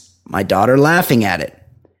ass. My daughter laughing at it.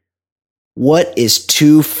 What is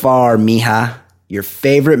too far, mija? Your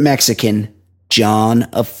favorite Mexican, John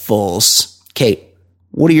of Fulls. Kate,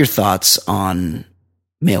 what are your thoughts on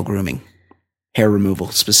male grooming? Hair removal,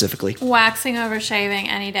 specifically. Waxing over shaving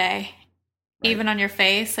any day. Right. Even on your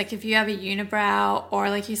face. Like if you have a unibrow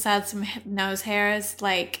or like you said, some nose hairs,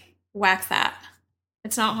 like wax that.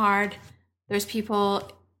 It's not hard. There's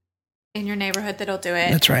people in your neighborhood that'll do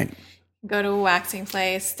it. That's right. Go to a waxing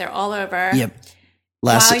place. They're all over. Yep.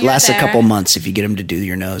 Lasts a couple months if you get them to do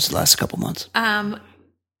your nose. Lasts a couple months.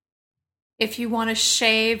 If you want to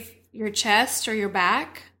shave your chest or your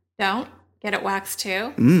back, don't. Get it waxed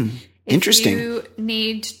too. Interesting. If you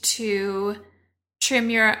need to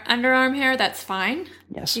trim your underarm hair, that's fine.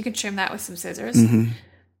 Yes. You can trim that with some scissors.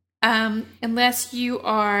 Unless you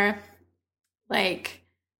are like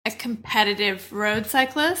a competitive road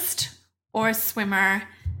cyclist or a swimmer,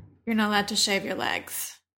 you're not allowed to shave your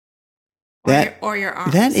legs or your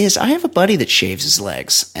arms. That is, I have a buddy that shaves his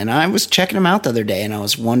legs, and I was checking him out the other day, and I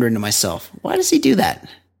was wondering to myself, why does he do that?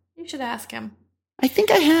 You should ask him. I think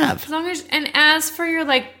I have. As for your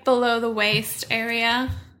like below the waist area,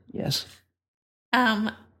 yes.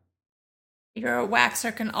 Your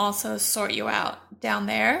waxer can also sort you out down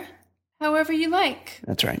there however you like.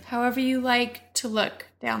 That's right. However you like to look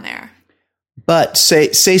down there. But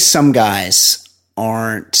say some guys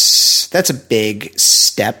aren't, that's a big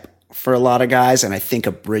step for a lot of guys, and I think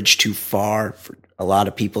a bridge too far for a lot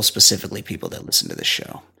of people, specifically people that listen to this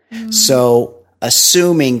show. So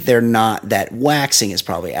assuming they're not, that waxing is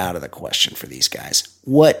probably out of the question for these guys.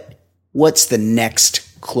 What's the next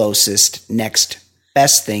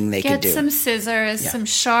best thing they could do? Get some scissors, some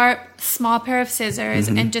sharp, small pair of scissors,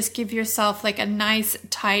 and just give yourself like a nice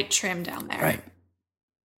tight trim down there. Right.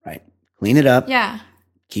 Clean it up. Yeah.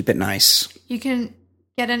 Keep it nice. You can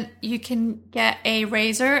get a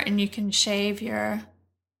razor and you can shave your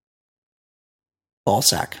ball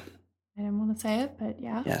sack. I didn't want to say it, but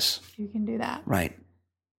yeah. Yes. You can do that. Right.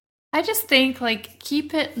 I just think like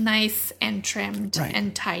keep it nice and trimmed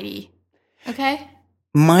and tidy. Okay?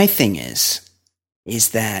 My thing is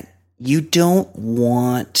that you don't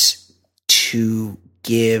want to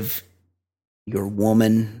give your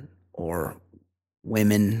woman or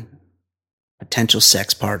women, potential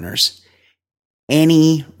sex partners,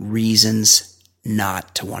 any reasons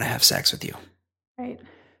not to want to have sex with you. Right.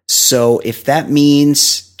 So if that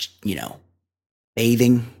means,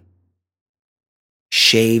 bathing,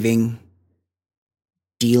 shaving,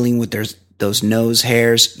 dealing with those nose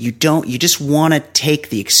hairs, you just want to take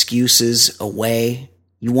the excuses away.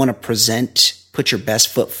 You want to put your best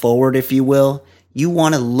foot forward, if you will. You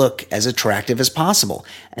want to look as attractive as possible.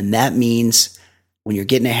 And that means when you're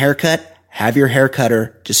getting a haircut, have your hair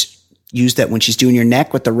cutter just use that when she's doing your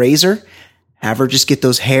neck with the razor. Have her just get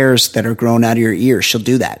those hairs that are growing out of your ears. She'll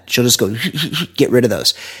do that. She'll just go get rid of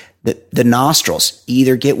those. The nostrils,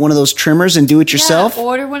 either get one of those trimmers and do it yourself. Yeah,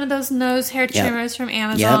 order one of those nose hair trimmers from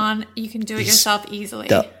Amazon. Yep. You can do it yourself easily.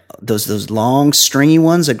 Those long stringy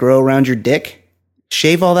ones that grow around your dick,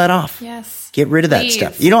 shave all that off. Yes. Get rid of that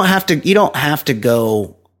stuff. You don't have to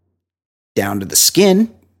go down to the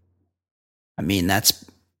skin. I mean, that's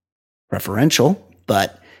preferential,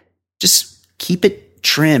 but just keep it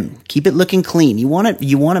trim, keep it looking clean. You want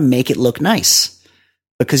to make it look nice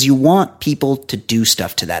because you want people to do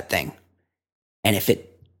stuff to that thing. And if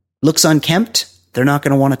it looks unkempt, they're not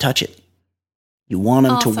going to want to touch it. You want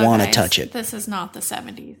them Also, to want to guys, touch it. This is not the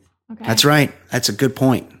 70s. Okay. That's right. That's a good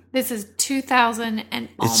point. This is 2000 and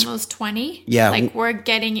almost 20. Yeah. Like we're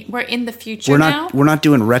in the future now. We're not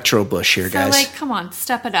doing retro bush here, So guys. like, come on,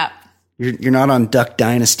 step it up. You're not on Duck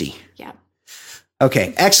Dynasty. Yeah.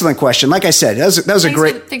 Okay. Excellent question. Like I said, that was a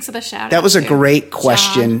great. Thanks for the shout out. That was a great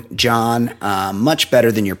question, John. Much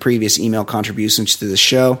better than your previous email contributions to the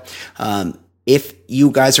show. If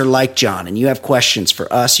you guys are like John and you have questions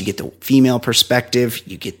for us, you get the female perspective,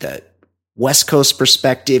 you get the West Coast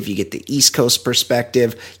perspective, you get the East Coast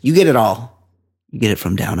perspective, you get it all. You get it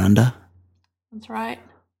from down under. That's right.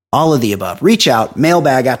 All of the above. Reach out,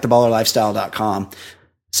 mailbag@theballerlifestyle.com.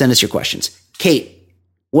 Send us your questions. Kate,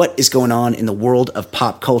 what is going on in the world of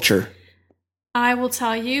pop culture? I will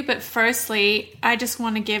tell you, but firstly, I just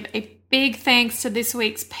want to give a big thanks to this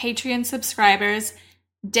week's Patreon subscribers,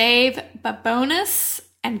 Dave Babonus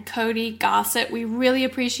and Cody Gossett. We really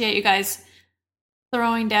appreciate you guys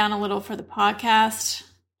throwing down a little for the podcast.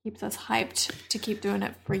 Keeps us hyped to keep doing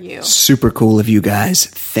it for you. Super cool of you guys.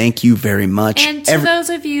 Thank you very much. And to those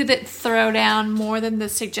of you that throw down more than the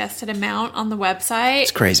suggested amount on the website,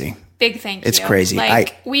 it's crazy. Big thank you. It's crazy.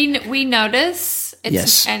 Like we notice. It's,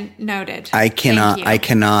 yes. And noted. I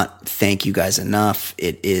cannot thank you guys enough.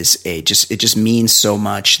 It just means so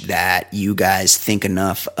much that you guys think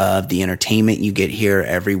enough of the entertainment you get here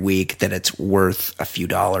every week that it's worth a few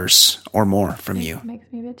dollars or more from you.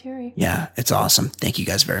 Makes me a bit teary. Yeah, it's awesome. Thank you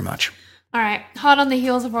guys very much. All right. Hot on the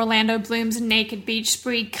heels of Orlando Bloom's naked beach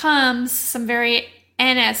spree comes some very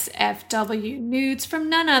NSFW nudes from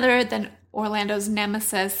none other than Orlando's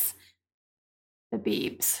nemesis, the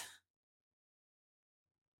Biebs.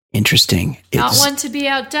 Interesting. Not one to be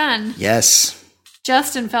outdone. Yes.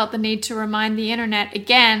 Justin felt the need to remind the internet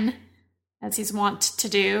again, as he's wont to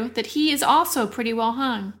do, that he is also pretty well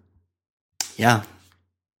hung. Yeah.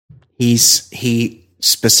 His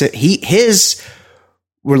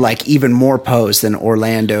were like even more posed than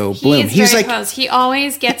Orlando Bloom. He's very posed. He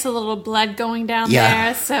always gets a little blood going down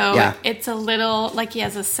there, so it's a little like he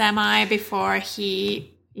has a semi before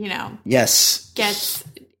he, gets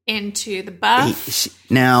into the buff.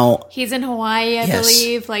 Now he's in Hawaii, I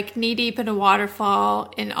believe, like knee deep in a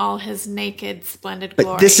waterfall in all his naked, splendid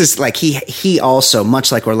glory. But this is like he also,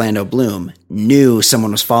 much like Orlando Bloom, knew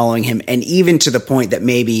someone was following him, and even to the point that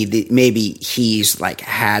maybe he's like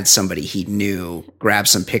had somebody he knew grab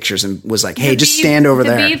some pictures and was like, "Hey, just stand over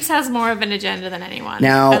there." The Biebs has more of an agenda than anyone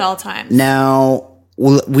at all times. Now,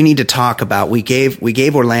 we need to talk about we gave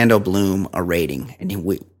Orlando Bloom a rating, and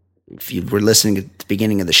if you were listening at the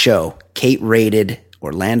beginning of the show, Kate rated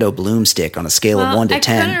Orlando Bloomstick on a scale of 1 to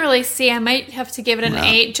 10. I couldn't really see. I might have to give it an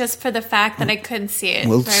 8 just for the fact that I couldn't see it.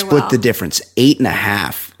 We'll very split the difference.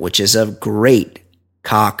 8.5, which is a great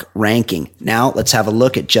cock ranking. Now let's have a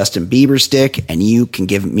look at Justin Bieber's dick, and you can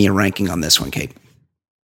give me a ranking on this one, Kate.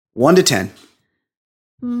 1 to 10.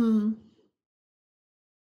 I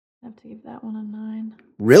have to give that one a 9.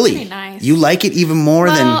 Really? Pretty nice. You like it even more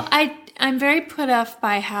than... I'm very put off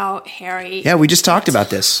by how hairy. Yeah, we just talked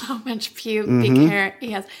about this. How much pubic hair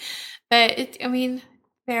he has. But,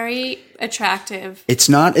 very attractive. It's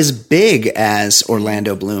not as big as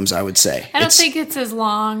Orlando Bloom's, I would say. I don't think it's as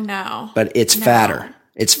long, no. But it's fatter.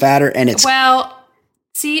 It's fatter and it's... Well,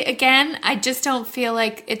 see, again, I just don't feel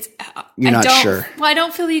like it's... You're not sure. Well, I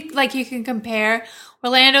don't feel like you can compare...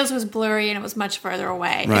 Orlando's was blurry and it was much further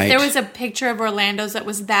away. Right. If there was a picture of Orlando's that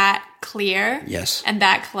was that clear and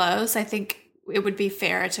that close, I think it would be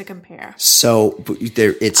fair to compare. So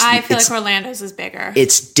I feel like Orlando's is bigger.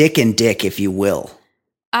 It's dick and dick, if you will.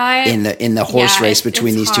 In the horse race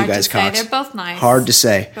between these two guys' cocks. They're both nice. Hard to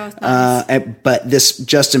say. Both nice. But this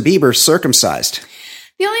Justin Bieber circumcised.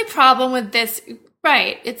 The only problem with this,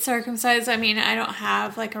 right? It's circumcised. I mean, I don't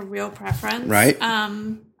have like a real preference, right?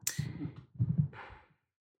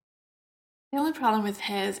 The only problem with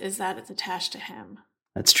his is that it's attached to him.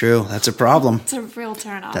 That's true. That's a problem. It's a real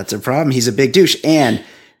turnoff. That's a problem. He's a big douche, and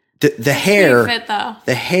the hair. Fit, though.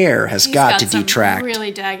 The hair has got to detract.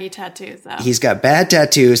 Really daggy tattoos, though. He's got bad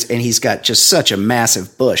tattoos, and he's got just such a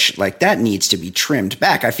massive bush. Like that needs to be trimmed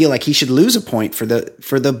back. I feel like he should lose a point for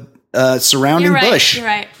the surrounding bush. You're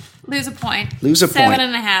right. Lose a point. Lose a point.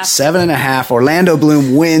 7.5. 7.5. Orlando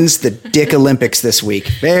Bloom wins the Dick Olympics this week.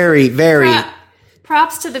 Very, very.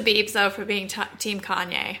 Props to the Biebs, though, for being Team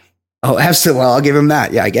Kanye. Oh, absolutely. Well, I'll give him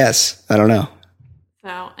that. Yeah, I guess. I don't know.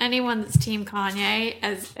 So anyone that's Team Kanye,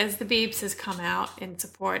 as the Biebs has come out in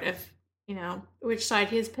support of, which side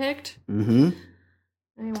he has picked. Mm-hmm.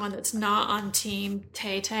 Anyone that's not on Team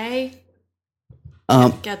Tay-Tay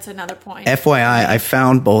gets another point. FYI, I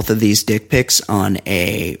found both of these dick pics on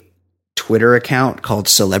a Twitter account called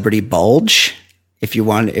Celebrity Bulge. If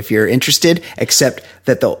you're interested, except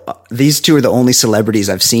that these two are the only celebrities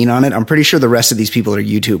I've seen on it. I'm pretty sure the rest of these people are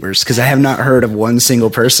YouTubers because I have not heard of one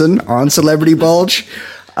single person on Celebrity Bulge.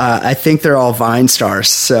 I think they're all Vine stars.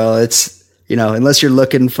 So it's, unless you're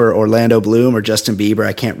looking for Orlando Bloom or Justin Bieber,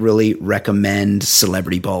 I can't really recommend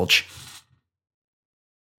Celebrity Bulge.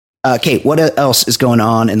 Kate, what else is going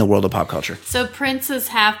on in the world of pop culture? So Prince's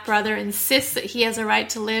half-brother insists that he has a right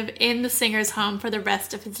to live in the singer's home for the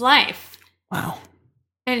rest of his life. Wow.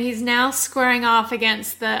 And he's now squaring off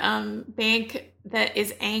against the bank that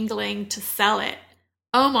is angling to sell it.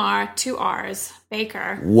 Omar, 2 R's,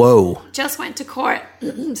 Baker. Whoa. Just went to court.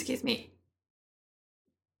 Excuse me.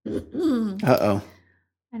 Uh-oh.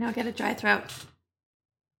 I know, get a dry throat.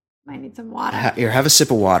 Might need some water. Here, have a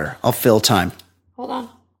sip of water. I'll fill time. Hold on.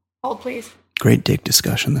 Hold, please. Great dick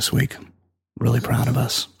discussion this week. Really proud of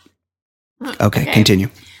us. Okay, continue.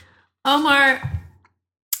 Omar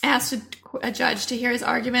asked a judge to hear his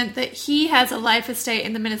argument that he has a life estate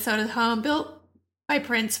in the Minnesota home built by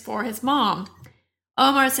Prince for his mom.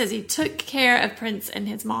 Omar says he took care of Prince and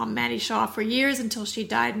his mom, Maddie Shaw, for years until she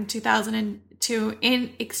died in 2002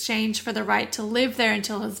 in exchange for the right to live there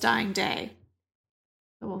until his dying day.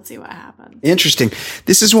 So we'll see what happens. Interesting.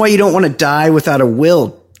 This is why you don't want to die without a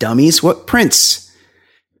will, dummies. What, Prince?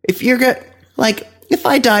 If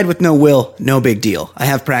I died with no will, no big deal. I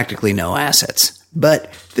have practically no assets.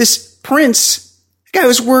 But this Prince, the guy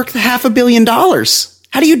was worth $500 million.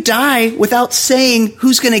 How do you die without saying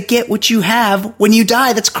who's going to get what you have when you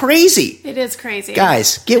die? That's crazy. It is crazy.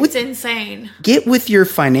 Guys, it's insane. Get with your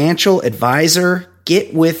financial advisor.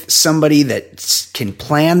 Get with somebody that can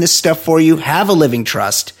plan this stuff for you. Have a living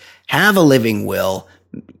trust. Have a living will.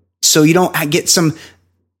 So you don't get some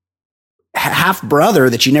half brother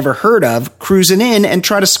that you never heard of cruising in and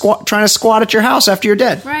trying to squat at your house after you're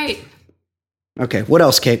dead. Right. Okay. What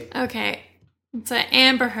else, Kate? Okay. It's an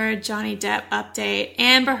Amber Heard Johnny Depp update.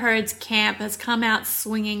 Amber Heard's camp has come out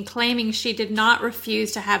swinging, claiming she did not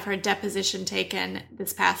refuse to have her deposition taken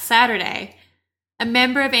this past Saturday. A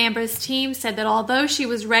member of Amber's team said that although she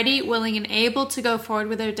was ready, willing, and able to go forward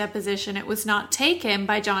with her deposition, it was not taken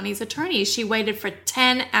by Johnny's attorneys. She waited for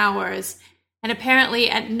 10 hours, and apparently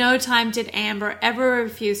at no time did Amber ever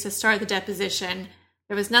refuse to start the deposition.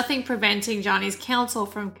 There was nothing preventing Johnny's counsel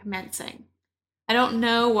from commencing. I don't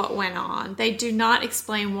know what went on. They do not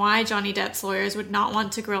explain why Johnny Depp's lawyers would not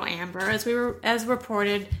want to grill Amber. As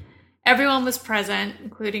reported, everyone was present,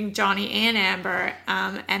 including Johnny and Amber,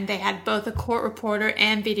 and they had both a court reporter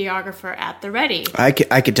and videographer at the ready. I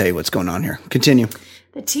could tell you what's going on here. Continue.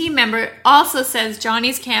 The team member also says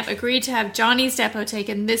Johnny's camp agreed to have Johnny's depo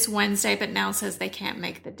taken this Wednesday, but now says they can't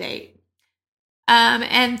make the date.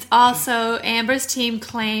 And also, Amber's team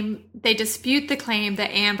they dispute the claim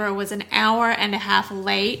that Amber was an hour and a half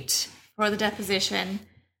late for the deposition.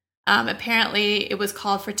 Apparently, it was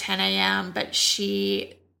called for 10 a.m., but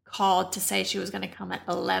she called to say she was going to come at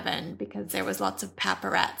 11 because there was lots of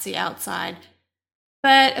paparazzi outside.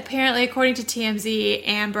 But apparently, according to TMZ,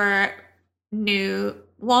 Amber knew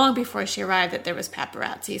long before she arrived that there was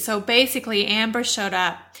paparazzi. So basically, Amber showed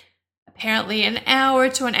up apparently an hour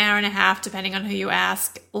to an hour and a half, depending on who you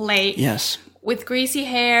ask, late. Yes. With greasy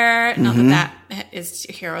hair, not that is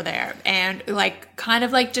here or there, and kind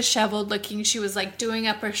of disheveled looking. She was doing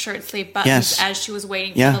up her shirt sleeve buttons as she was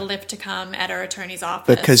waiting for the lift to come at her attorney's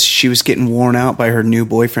office. Because she was getting worn out by her new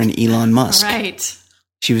boyfriend, Elon Musk. Right.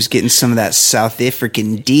 She was getting some of that South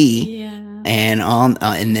African D. Yeah.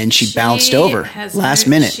 And then she bounced over last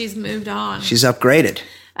minute. She's moved on. She's upgraded.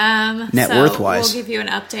 Net worth wise. We'll give you an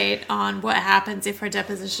update on what happens if her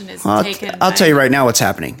deposition is taken. I'll tell you right now what's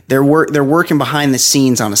happening. They're working behind the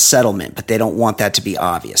scenes on a settlement, but they don't want that to be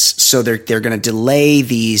obvious. So they're going to delay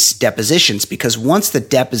these depositions because once the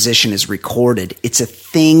deposition is recorded, it's a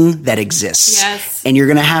thing that exists. Yes. And you're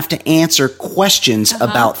going to have to answer questions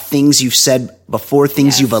about things you've said before,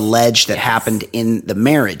 things you've alleged that happened in the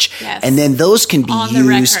marriage. Yes. And then those can be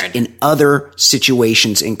used in other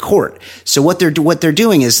situations in court. So what they're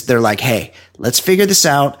doing is they're like, hey, let's figure this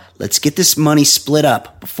out. Let's get this money split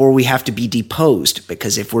up before we have to be deposed.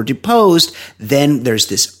 Because if we're deposed, then there's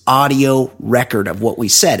this audio record of what we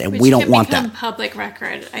said, and we don't want that. Public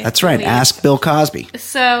record. That's right. Ask Bill Cosby.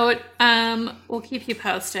 So we'll keep you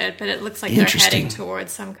posted, but it looks like they're heading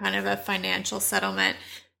towards some kind of a financial settlement.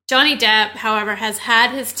 Johnny Depp, however, has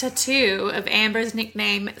had his tattoo of Amber's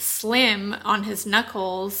nickname Slim on his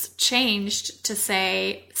knuckles changed to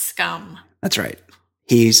say Scum. That's right.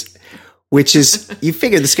 You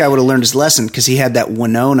figure this guy would have learned his lesson because he had that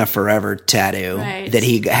Winona Forever tattoo that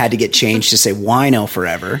he had to get changed to say Wino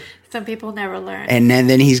Forever. Some people never learn. And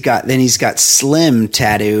then he's got Slim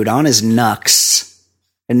tattooed on his knucks.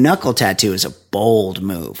 A knuckle tattoo is a bold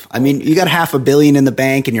move. I mean, you got $500 million in the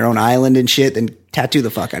bank and your own island and shit, then tattoo the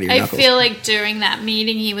fuck out of your knuckles. I feel like during that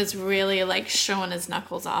meeting, he was really like showing his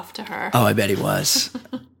knuckles off to her. Oh, I bet he was.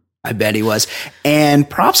 I bet he was. And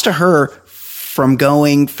props to her from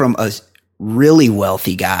going from a really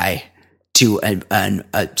wealthy guy to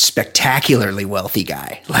a spectacularly wealthy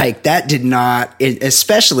guy. Like that did not,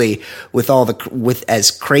 especially with as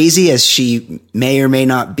crazy as she may or may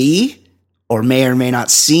not be, or may or may not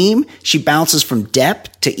seem, she bounces from Depp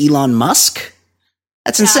to Elon Musk.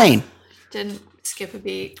 That's insane. Didn't skip a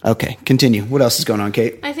beat. Okay, continue. What else is going on,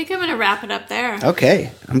 Kate? I think I'm going to wrap it up there.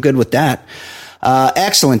 Okay, I'm good with that.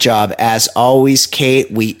 Excellent job, as always,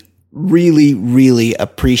 Kate. We really, really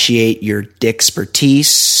appreciate your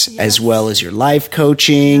expertise as well as your life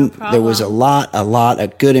coaching. No there was a lot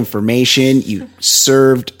of good information. You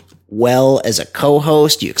served well as a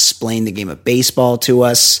co-host. You explained the game of baseball to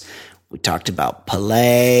us. We talked about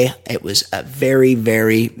Pelé. It was a very,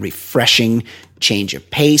 very refreshing change of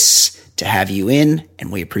pace to have you in,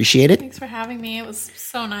 and we appreciate it. Thanks for having me. It was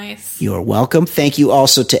so nice. You are welcome. Thank you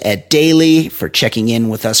also to Ed Daly for checking in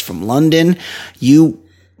with us from London. You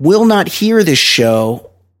will not hear this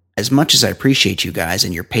show, as much as I appreciate you guys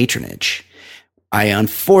and your patronage. I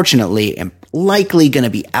unfortunately am likely going to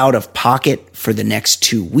be out of pocket for the next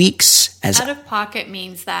 2 weeks. Out of pocket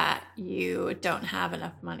means that you don't have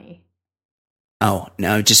enough money. Oh,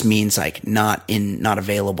 no, it just means like not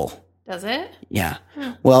available. Does it? Yeah.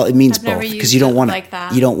 Well, it means I've never both, because used you don't it want like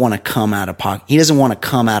that. you don't want to come out of pocket. He doesn't want to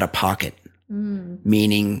come out of pocket.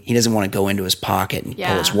 Meaning he doesn't want to go into his pocket and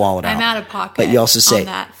pull his wallet out. I'm out of pocket. But you also say on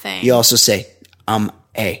that thing.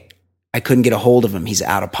 hey, I couldn't get a hold of him. He's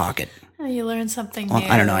out of pocket. Oh, you learn something Well, new.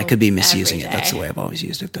 I don't know. I could be misusing every it. That's the day. way I've always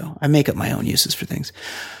used it, though. I make up my own uses for things.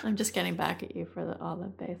 I'm just getting back at you for all the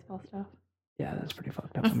baseball stuff. Yeah, that's pretty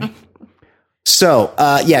fucked up of me. So,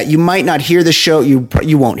 you might not hear the show. You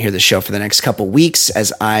won't hear the show for the next couple weeks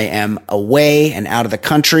as I am away and out of the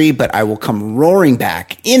country, but I will come roaring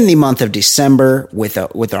back in the month of December with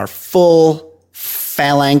our full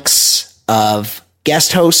phalanx of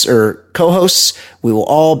guest hosts or co-hosts. We will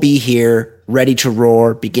all be here ready to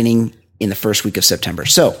roar beginning in the first week of September.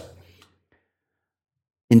 So,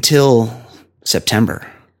 until September,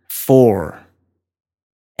 for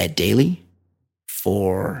Ed Daly,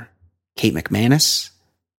 for Kate McManus,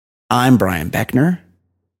 I'm Brian Beckner.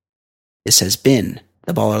 This has been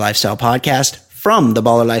the Baller Lifestyle Podcast from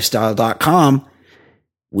theballerlifestyle.com.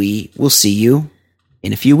 We will see you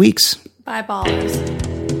in a few weeks. Bye, ballers.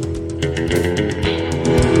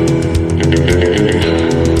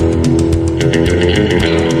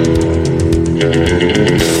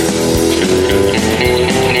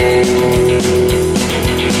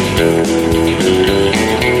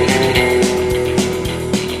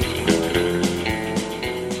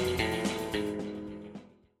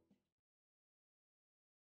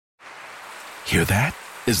 Hear that?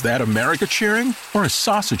 Is that America cheering or a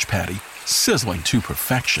sausage patty sizzling to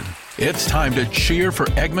perfection? It's time to cheer for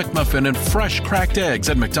Egg McMuffin and fresh cracked eggs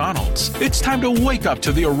at McDonald's. It's time to wake up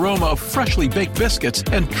to the aroma of freshly baked biscuits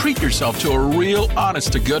and treat yourself to a real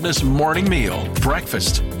honest-to-goodness morning meal.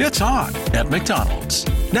 Breakfast, it's on at McDonald's.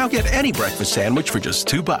 Now get any breakfast sandwich for just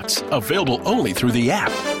 $2. Available only through the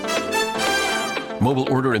app. Mobile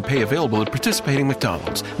order and pay available at participating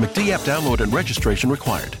McDonald's. McD app download and registration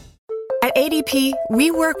required. At ADP,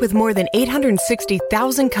 we work with more than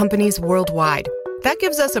 860,000 companies worldwide. That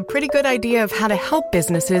gives us a pretty good idea of how to help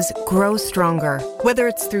businesses grow stronger. Whether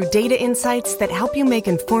it's through data insights that help you make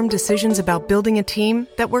informed decisions about building a team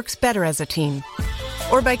that works better as a team,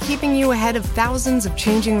 or by keeping you ahead of thousands of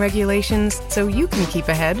changing regulations so you can keep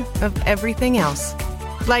ahead of everything else.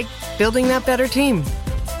 Like building that better team.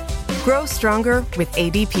 Grow stronger with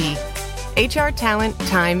ADP. HR, talent,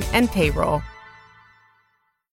 time, and payroll.